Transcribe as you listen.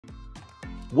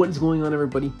What is going on,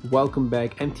 everybody? Welcome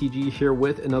back. MTG here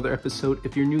with another episode.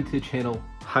 If you're new to the channel,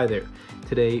 hi there.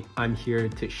 Today I'm here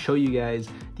to show you guys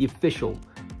the official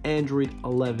Android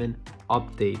 11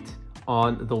 update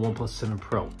on the OnePlus 7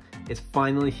 Pro. It's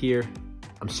finally here.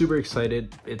 I'm super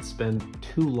excited. It's been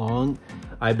too long.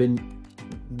 I've been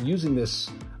using this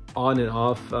on and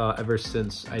off ever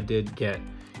since I did get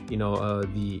the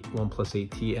OnePlus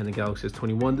 8T and the Galaxy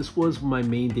S21. This was my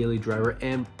main daily driver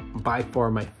and by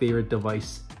far my favorite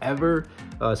device ever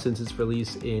since its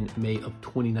release in May of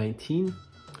 2019.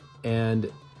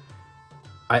 And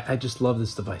I just love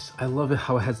this device. I love it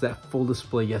how it has that full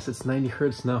display. Yes, it's 90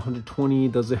 Hertz, not 120.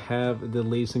 Does it have the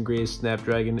latest and greatest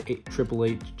Snapdragon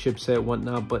 888 chipset,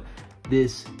 whatnot? But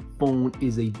this phone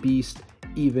is a beast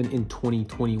even in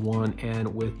 2021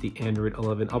 and with the Android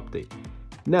 11 update.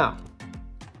 Now,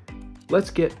 let's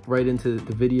get right into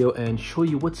the video and show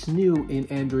you what's new in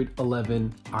Android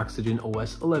 11,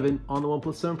 OxygenOS 11 on the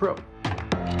OnePlus 7 Pro.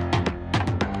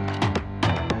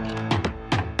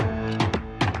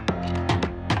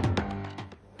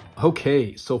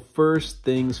 Okay, so first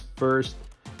things first,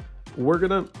 we're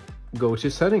gonna go to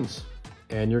settings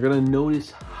and you're gonna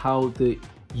notice how the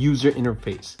user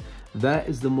interface, that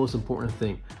is the most important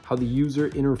thing. How the user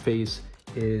interface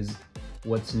is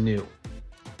what's new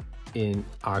in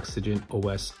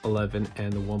OxygenOS 11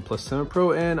 and the OnePlus 7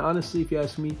 Pro. And honestly, if you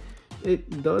ask me,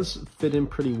 it does fit in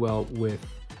pretty well with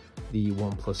the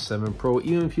OnePlus 7 Pro.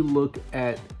 Even if you look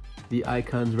at the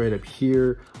icons right up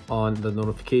here on the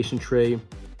notification tray,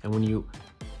 and when you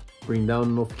bring down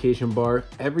the notification bar,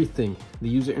 everything, the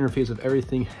user interface of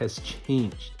everything has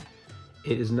changed.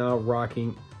 It is now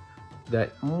rocking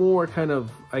that more kind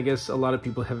of, I guess a lot of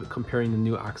people have it comparing the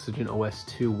new OxygenOS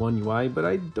to One UI, but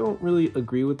I don't really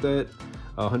agree with that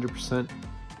 100%.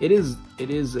 It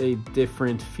is a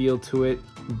different feel to it,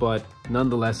 but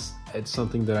nonetheless, it's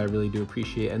something that I really do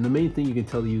appreciate. And the main thing you can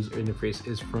tell the user interface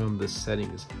is from the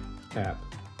settings app.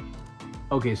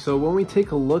 Okay, so when we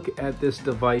take a look at this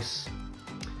device,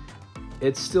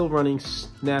 it's still running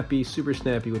snappy, super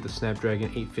snappy with the Snapdragon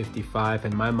 855,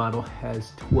 and my model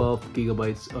has 12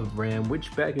 gigabytes of RAM,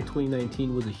 which back in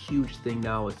 2019 was a huge thing.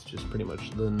 Now it's just pretty much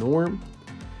the norm.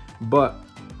 But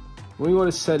when we go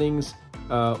to settings,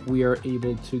 we are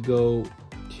able to go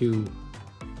to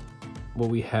what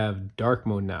we have, dark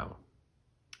mode now.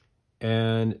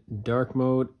 And dark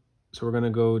mode, so we're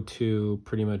gonna go to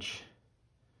pretty much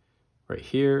right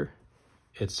here.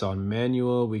 It's on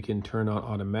manual. We can turn on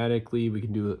automatically. We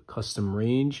can do a custom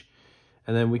range,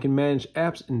 and then we can manage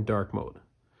apps in dark mode.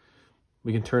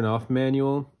 We can turn off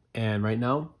manual, and right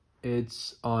now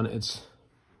it's on its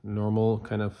normal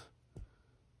kind of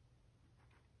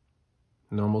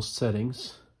normal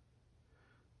settings.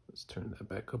 Let's turn that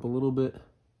back up a little bit.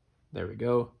 There we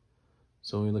go.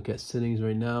 So when we look at settings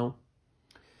right now,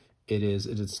 it is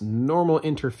its normal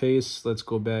interface. Let's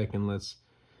go back and let's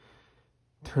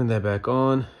turn that back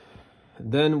on.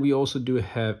 Then we also do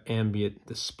have ambient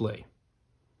display.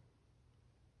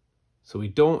 So we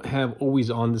don't have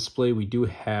always on display, we do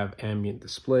have ambient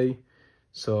display.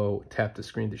 So tap the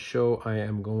screen to show. I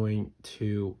am going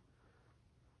to,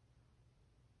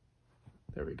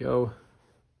 there we go.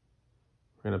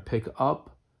 We're gonna pick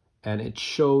up and it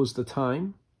shows the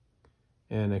time,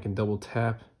 and I can double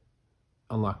tap,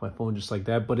 unlock my phone just like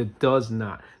that, but it does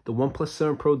not. The OnePlus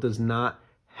 7 Pro does not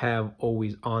have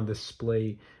always on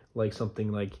display like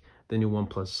something like the new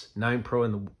OnePlus 9 Pro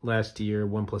and the last year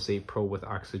OnePlus 8 Pro with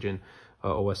Oxygen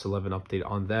OS 11 update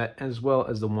on that, as well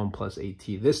as the OnePlus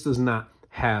 8T. This does not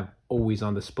have always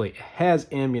on display. It has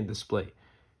ambient display,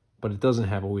 but it doesn't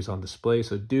have always on display,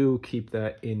 so do keep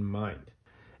that in mind.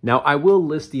 Now, I will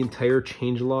list the entire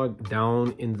changelog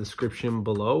down in the description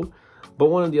below, but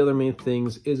one of the other main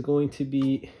things is going to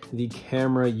be the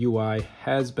camera UI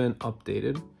has been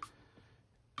updated.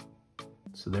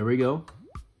 So there we go.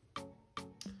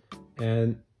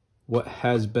 And what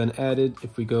has been added,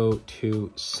 if we go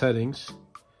to settings,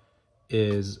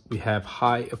 is we have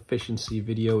high efficiency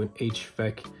video in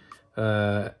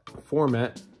HEVC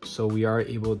format. So we are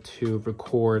able to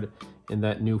record in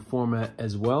that new format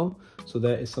as well. So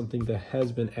that is something that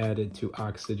has been added to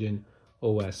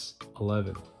OxygenOS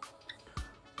 11.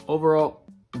 Overall,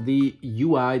 the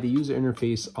UI, the user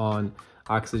interface on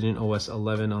OxygenOS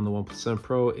 11 on the OnePlus 7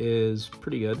 Pro is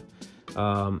pretty good.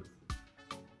 So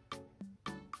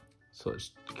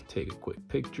let's take a quick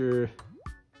picture.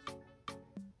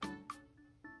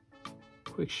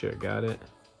 Quick share, got it.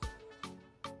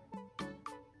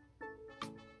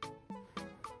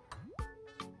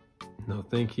 No,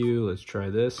 thank you. Let's try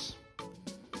this.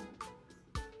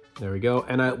 There we go.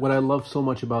 And what I love so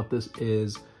much about this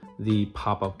is the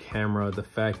pop-up camera, the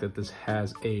fact that this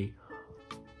has a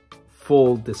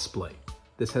full display.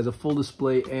 This has a full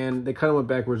display, and they kind of went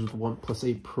backwards with the OnePlus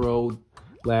 8 Pro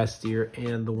last year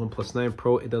and the OnePlus 9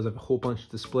 Pro. It does have a whole bunch of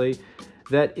display.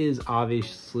 That is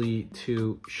obviously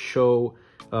to show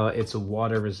its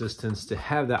water resistance, to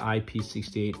have the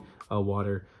IP68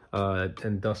 water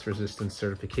and dust resistance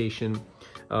certification.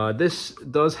 This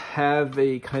does have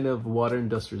a kind of water and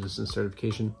dust resistance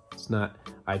certification. It's not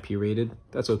IP rated.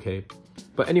 That's okay.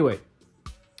 But anyway,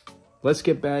 let's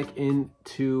get back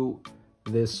into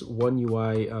this One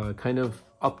UI kind of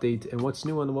update and what's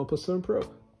new on the OnePlus 7 Pro.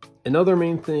 Another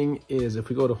main thing is if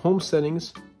we go to home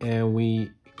settings and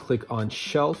we click on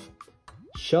shelf,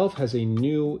 shelf has a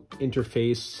new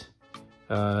interface.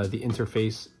 The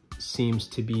interface seems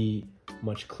to be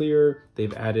much clearer.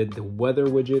 They've added the weather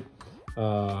widget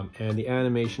and the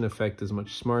animation effect is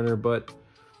much smarter, but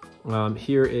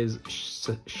here is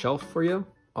shelf for you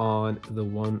on the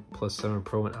OnePlus 7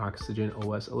 Pro and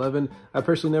OxygenOS 11. I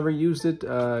personally never used it,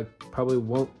 probably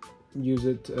won't use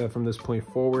it from this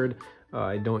point forward.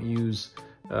 I don't use,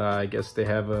 I guess they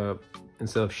have a,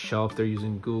 instead of shelf, they're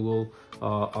using Google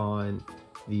on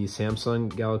the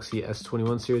Samsung Galaxy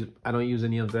S21 series. I don't use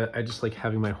any of that. I just like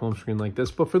having my home screen like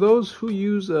this. But for those who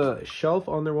use shelf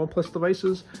on their OnePlus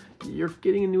devices, you're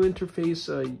getting a new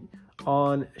interface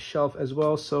on shelf as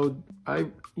well. So I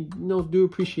do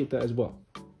appreciate that as well.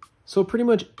 So pretty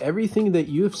much everything that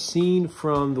you've seen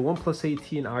from the OnePlus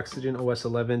 8T and OxygenOS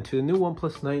 11 to the new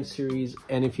OnePlus 9 series,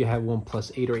 and if you have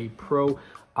OnePlus 8 or 8 Pro,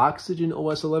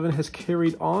 OxygenOS 11 has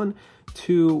carried on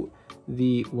to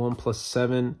the OnePlus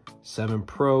 7, 7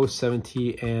 Pro,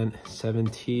 7T, and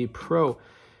 7T Pro.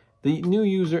 The new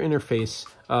user interface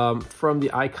from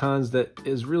the icons that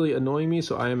is really annoying me,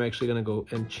 so I am actually going to go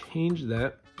and change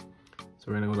that. So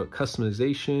we're going to go to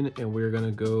customization, and we're going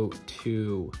to go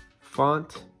to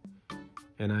font.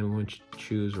 And I'm going to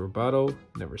choose Roboto,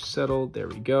 never settled, there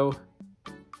we go.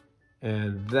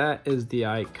 And that is the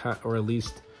icon, or at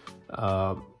least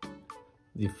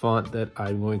the font that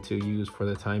I'm going to use for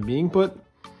the time being, but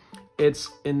it's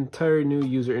entire new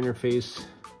user interface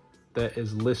that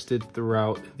is listed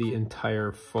throughout the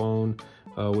entire phone,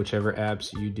 whichever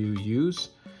apps you do use.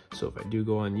 So if I do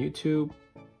go on YouTube,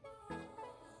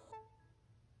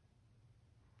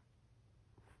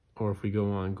 or if we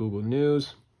go on Google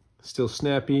News, still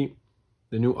snappy.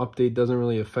 The new update doesn't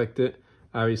really affect it.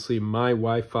 Obviously, my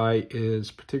Wi-Fi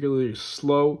is particularly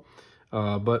slow,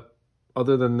 but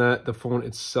other than that, the phone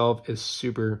itself is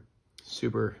super,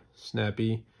 super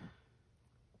snappy.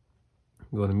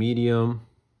 Go to medium,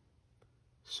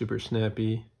 super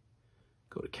snappy.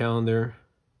 Go to calendar,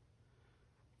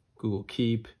 Google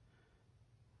Keep.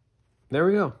 There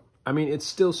we go. I mean, it's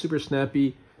still super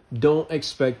snappy. Don't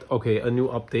expect, okay, a new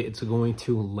update, it's going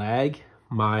to lag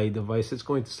my device, it's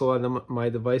going to slow down my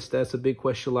device. That's a big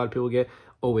question a lot of people get.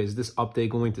 Oh, is this update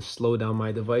going to slow down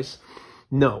my device?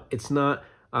 No, it's not.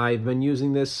 I've been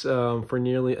using this for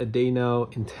nearly a day now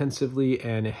intensively,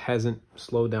 and it hasn't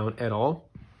slowed down at all.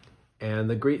 And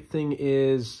the great thing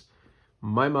is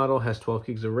my model has 12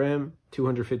 gigs of RAM,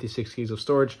 256 gigs of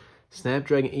storage,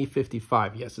 Snapdragon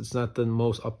 855. Yes, it's not the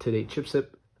most up-to-date chipset.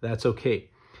 That's okay.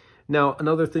 Now,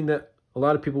 another thing that a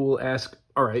lot of people will ask,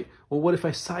 all right, well, what if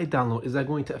I side download? Is that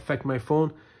going to affect my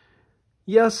phone?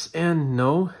 Yes and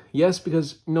no. Yes,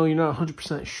 because no, you're not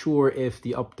 100% sure if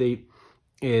the update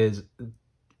is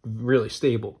really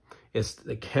stable. Is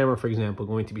the camera, for example,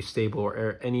 going to be stable,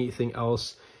 or anything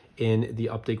else in the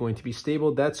update going to be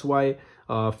stable? That's why,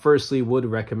 firstly, would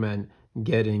recommend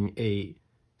getting a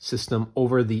system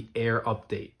over the air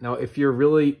update. Now, if you're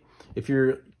really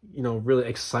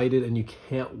excited and you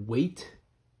can't wait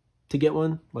to get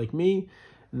one like me,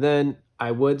 then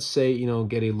I would say,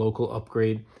 get a local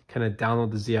upgrade, kind of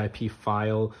download the ZIP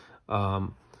file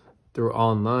through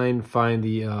online, find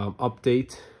the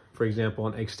update, for example,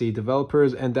 on XD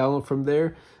developers, and download from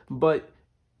there. But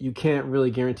you can't really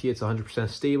guarantee it's 100%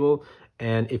 stable.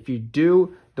 And if you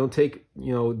do, don't take,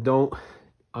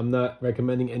 I'm not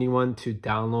recommending anyone to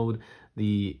download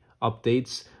the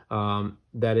updates.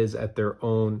 That is at their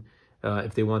own,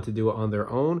 if they want to do it on their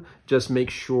own. Just make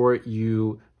sure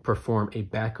you perform a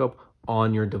backup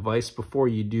on your device before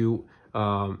you do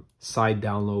side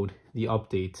download the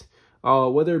update.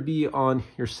 Whether it be on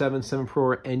your 7 Pro,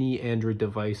 or any Android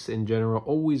device in general,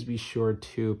 always be sure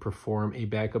to perform a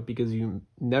backup because you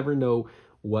never know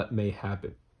what may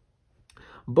happen.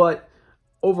 But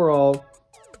overall,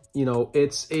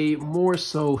 it's a more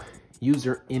so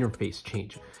user interface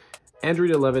change.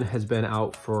 Android 11 has been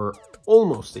out for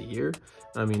almost a year.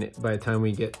 I mean, by the time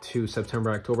we get to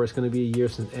September, October, it's going to be a year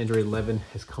since Android 11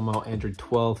 has come out. Android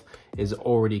 12 is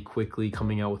already quickly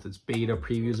coming out with its beta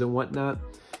previews and whatnot.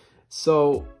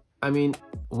 So, I mean,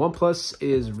 OnePlus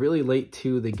is really late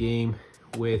to the game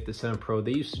with the 7 Pro.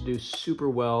 They used to do super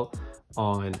well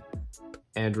on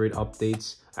Android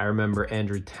updates. I remember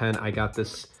Android 10. I got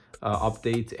this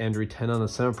update, Android 10 on the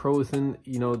 7 Pro within,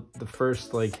 you know, the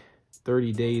first like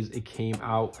 30 days it came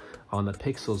out on the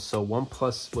Pixels. So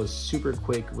OnePlus was super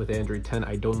quick with Android 10.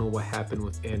 I don't know what happened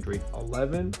with Android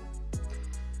 11,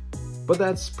 but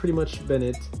that's pretty much been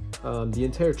it. The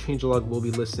entire changelog will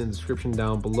be listed in the description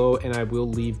down below, and I will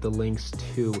leave the links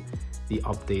to the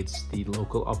updates, the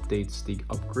local updates, the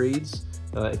upgrades,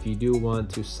 if you do want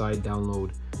to side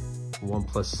download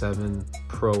OnePlus 7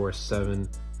 Pro or 7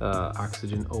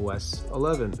 OxygenOS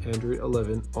 11, Android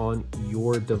 11 on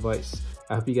your device.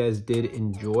 I hope you guys did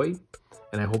enjoy,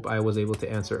 and I hope I was able to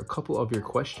answer a couple of your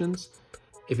questions.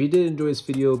 If you did enjoy this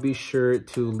video, be sure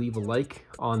to leave a like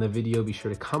on the video. Be sure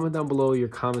to comment down below your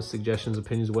comments, suggestions,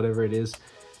 opinions, whatever it is.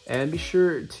 And be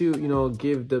sure to, you know,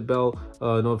 give the bell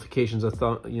notifications a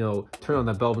thumb, you know, turn on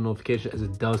that bell notification, as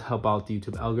it does help out the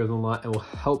YouTube algorithm a lot and will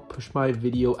help push my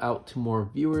video out to more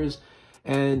viewers.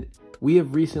 And we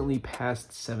have recently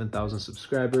passed 7,000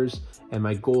 subscribers, and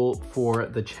my goal for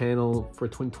the channel for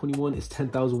 2021 is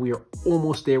 10,000. We are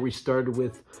almost there. We started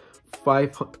with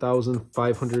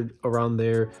 5,500 around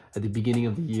there at the beginning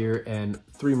of the year, and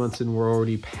 3 months in we're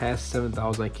already past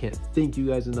 7,000. I can't thank you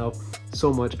guys enough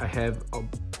so much. I have a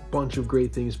bunch of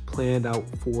great things planned out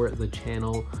for the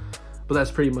channel, but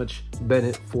that's pretty much been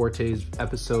it for today's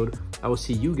episode. I will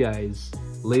see you guys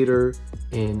later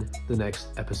in the next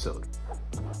episode.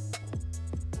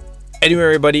 Anyway,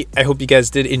 everybody, I hope you guys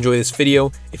did enjoy this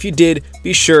video. If you did,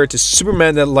 be sure to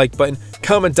superman that like button,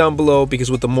 comment down below,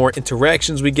 because with the more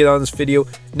interactions we get on this video,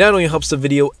 not only helps the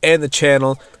video and the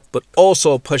channel, but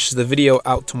also pushes the video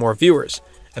out to more viewers.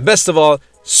 And best of all,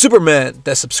 superman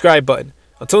that subscribe button.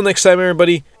 Until next time,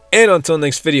 everybody, and until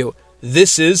next video,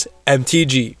 this is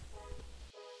MTG.